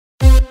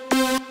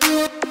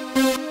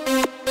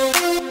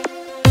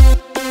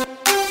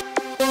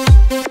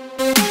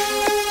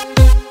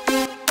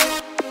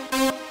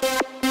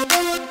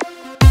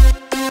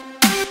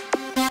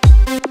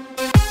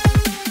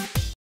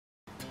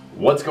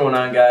What's going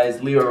on,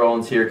 guys? Leo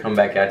Rollins here, come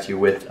back at you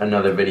with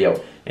another video.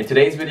 In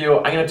today's video,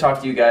 I'm going to talk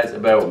to you guys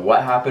about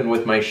what happened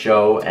with my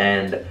show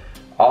and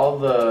all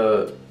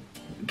the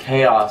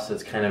chaos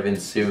that's kind of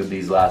ensued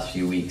these last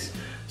few weeks.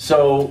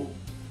 So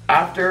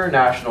after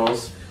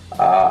Nationals,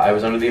 I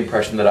was under the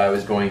impression that I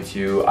was going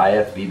to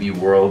IFBB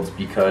Worlds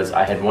because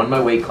I had won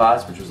my weight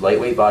class, which was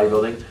lightweight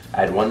bodybuilding.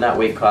 I had won that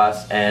weight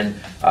class, and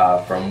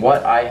from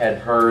what I had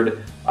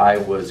heard, I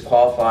was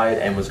qualified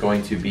and was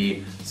going to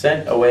be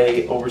sent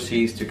away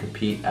overseas to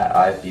compete at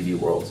IFBB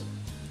Worlds.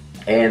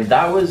 And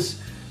that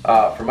was,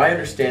 from my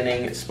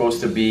understanding,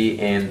 supposed to be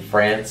in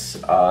France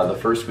the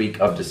first week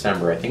of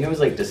December. I think it was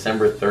like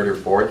December 3rd or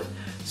 4th.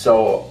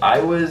 So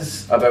I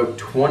was about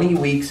 20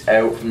 weeks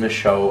out from the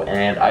show,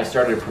 and I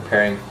started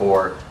preparing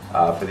for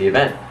the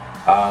event.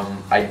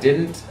 I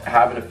didn't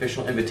have an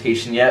official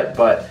invitation yet,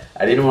 but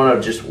I didn't want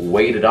to just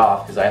wait it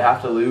off because I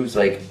have to lose,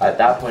 like, at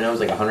that point I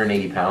was like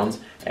 180 pounds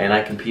and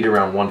I compete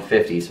around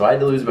 150, so I had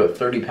to lose about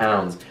 30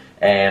 pounds,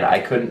 and I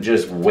couldn't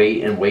just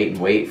wait and wait and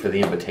wait for the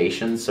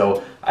invitation.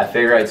 So I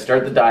figured I'd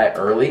start the diet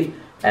early,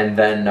 and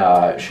then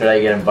should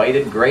I get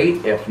invited,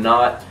 great. If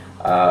not,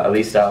 at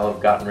least I'll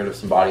have gotten rid of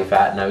some body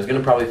fat. And I was going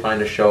to probably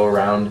find a show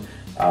around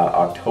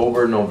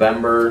October,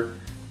 November,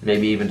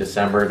 maybe even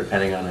December,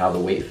 depending on how the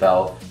weight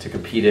fell, to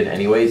compete in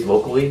anyways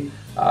locally,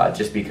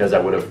 just because I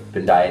would have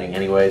been dieting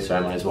anyway, so I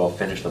might as well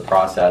finish the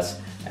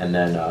process and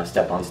then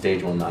step on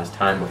stage one last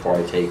time before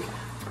I take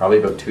probably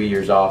about 2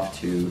 years off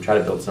to try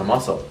to build some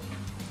muscle.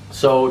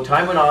 So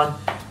time went on,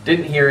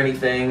 didn't hear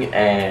anything,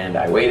 and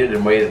I waited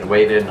and waited and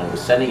waited, and I was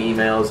sending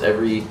emails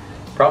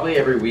probably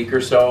every week or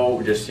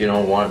so, just, you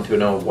know, wanting to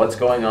know what's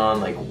going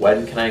on, like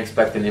when can I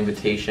expect an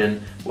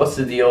invitation, what's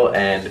the deal,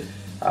 and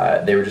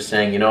they were just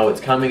saying, you know, it's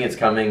coming,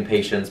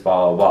 patience,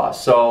 blah, blah, blah.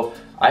 So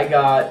I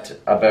got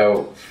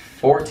about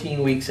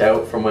 14 weeks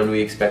out from when we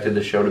expected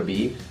the show to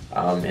be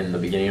in the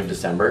beginning of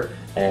December,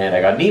 and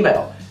I got an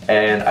email.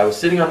 And I was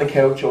sitting on the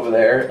couch over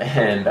there,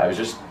 and I was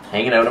just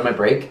hanging out on my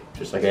break,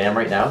 just like I am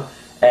right now,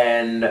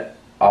 and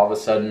all of a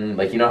sudden,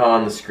 like, you know how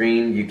on the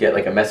screen you get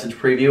like a message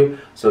preview?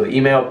 So the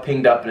email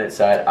pinged up and it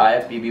said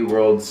IFBB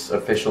World's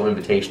official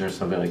invitation or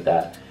something like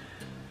that.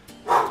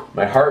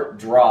 My heart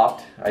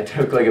dropped. I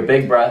took like a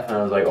big breath and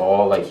I was like,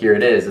 oh, like, here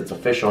it is, it's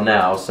official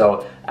now.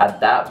 So at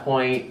that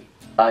point,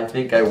 I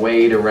think I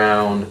weighed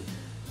around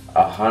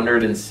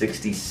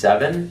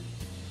 167.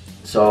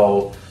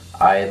 So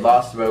I had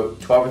lost about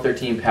 12 or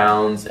 13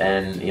 pounds,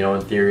 and, you know,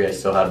 in theory I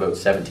still had about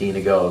 17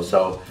 to go.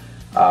 So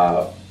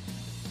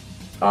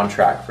on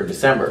track for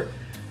December.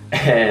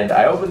 And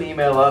I open the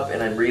email up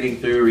and I'm reading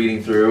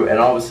through, and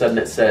all of a sudden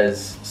it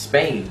says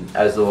Spain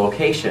as the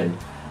location.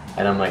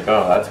 And I'm like,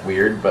 oh, that's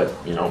weird, but,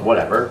 you know,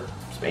 whatever.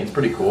 Spain's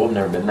pretty cool, I've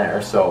never been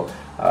there, so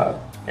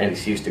an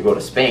excuse to go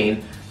to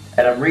Spain.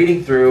 And I'm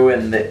reading through,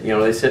 and you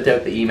know, they sent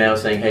out the email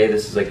saying, hey,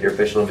 this is like your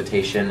official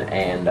invitation,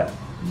 and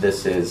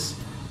this is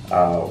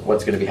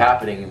what's going to be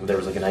happening. There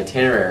was like an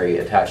itinerary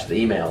attached to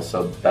the email,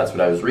 so that's what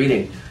I was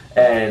reading.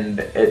 And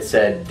it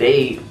said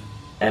date,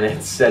 and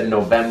it said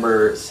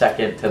November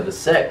 2nd to the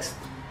 6th.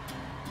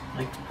 I'm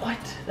like, what?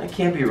 That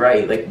can't be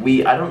right. Like,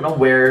 I don't know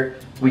where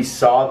we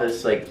saw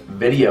this like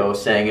video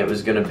saying it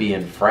was gonna be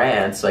in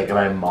France. Like,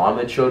 my mom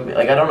had showed me,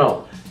 like, I don't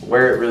know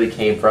where it really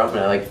came from, and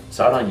I like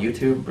saw it on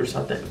YouTube or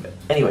something. But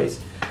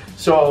anyways,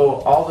 so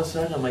all of a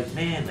sudden I'm like,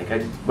 man, like,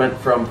 I went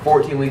from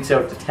 14 weeks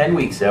out to 10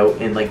 weeks out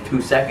in like 2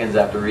 seconds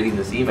after reading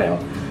this email.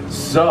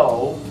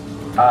 So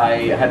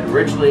I had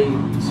originally,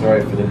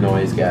 sorry for the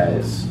noise,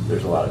 guys,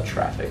 there's a lot of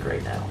traffic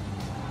right now.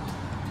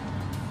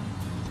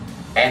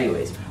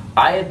 Anyways,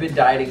 I had been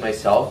dieting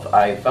myself.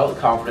 I felt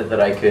confident that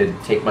I could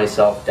take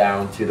myself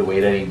down to the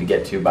weight I need to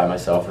get to by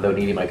myself without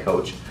needing my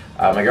coach.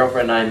 My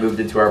girlfriend and I moved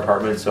into our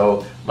apartment,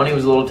 so money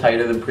was a little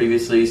tighter than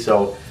previously,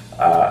 so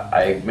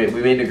we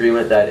made an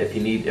agreement that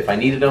if I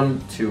needed him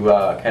to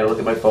kind of look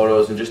at my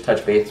photos and just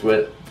touch base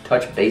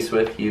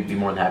with, he'd be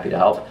more than happy to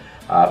help.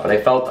 But I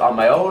felt on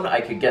my own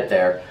I could get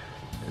there.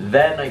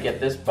 Then I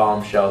get this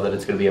bombshell that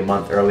it's going to be a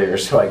month earlier,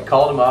 so I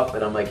called him up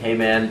and I'm like, hey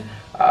man,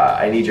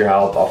 I need your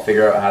help. I'll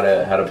figure out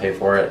how to pay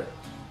for it,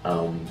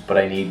 but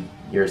I need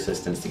your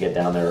assistance to get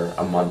down there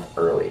a month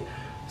early.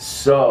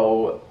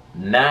 So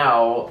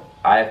now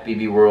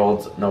IFBB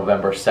Worlds,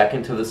 November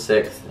 2nd to the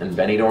 6th in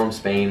Benidorm,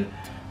 Spain.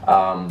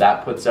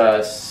 That puts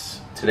us,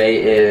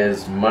 today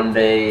is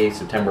Monday,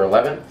 September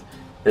 11th.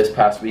 This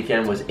past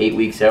weekend was 8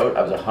 weeks out.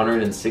 I was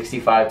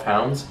 165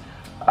 pounds,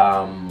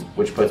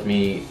 which puts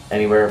me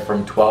anywhere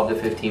from 12 to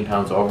 15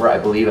 pounds over. I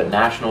believe at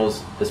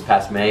Nationals this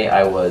past May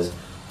I was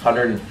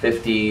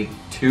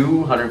 152,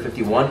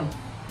 151.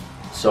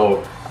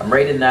 So I'm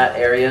right in that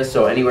area,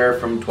 so anywhere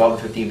from 12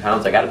 to 15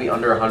 pounds. I gotta be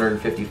under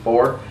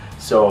 154,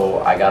 so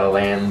I gotta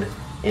land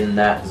in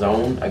that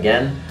zone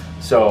again.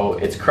 So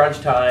it's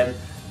crunch time.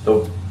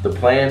 The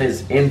plan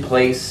is in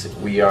place.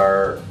 We've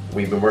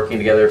been working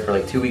together for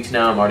like 2 weeks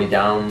now. I'm already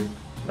down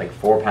like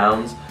 4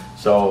 pounds,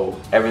 so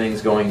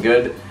everything's going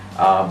good.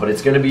 But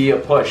it's gonna be a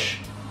push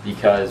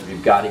because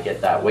we've got to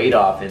get that weight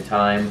off in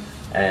time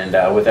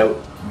and without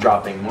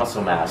dropping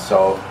muscle mass.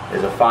 So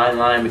there's a fine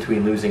line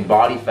between losing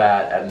body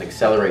fat at an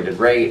accelerated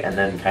rate and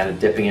then kind of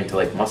dipping into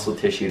like muscle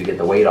tissue to get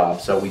the weight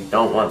off. So we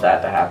don't want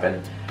that to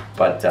happen,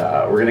 but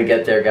we're gonna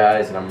get there,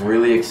 guys, and I'm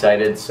really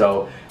excited.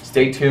 So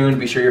stay tuned.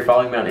 Be sure you're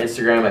following me on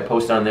Instagram. I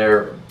post on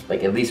there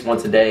like at least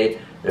once a day.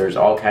 There's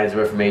all kinds of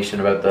information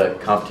about the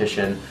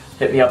competition.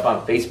 Hit me up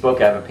on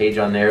Facebook. I have a page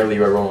on there,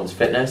 Leroy Rowlands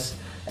Fitness,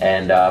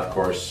 and of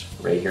course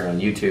right here on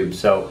YouTube.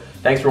 So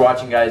thanks for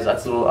watching, guys.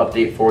 That's a little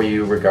update for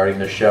you regarding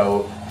the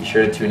show. Be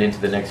sure to tune into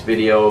the next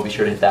video. Be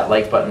sure to hit that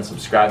like button,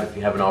 subscribe if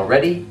you haven't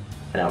already,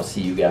 and I'll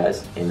see you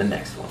guys in the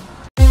next one.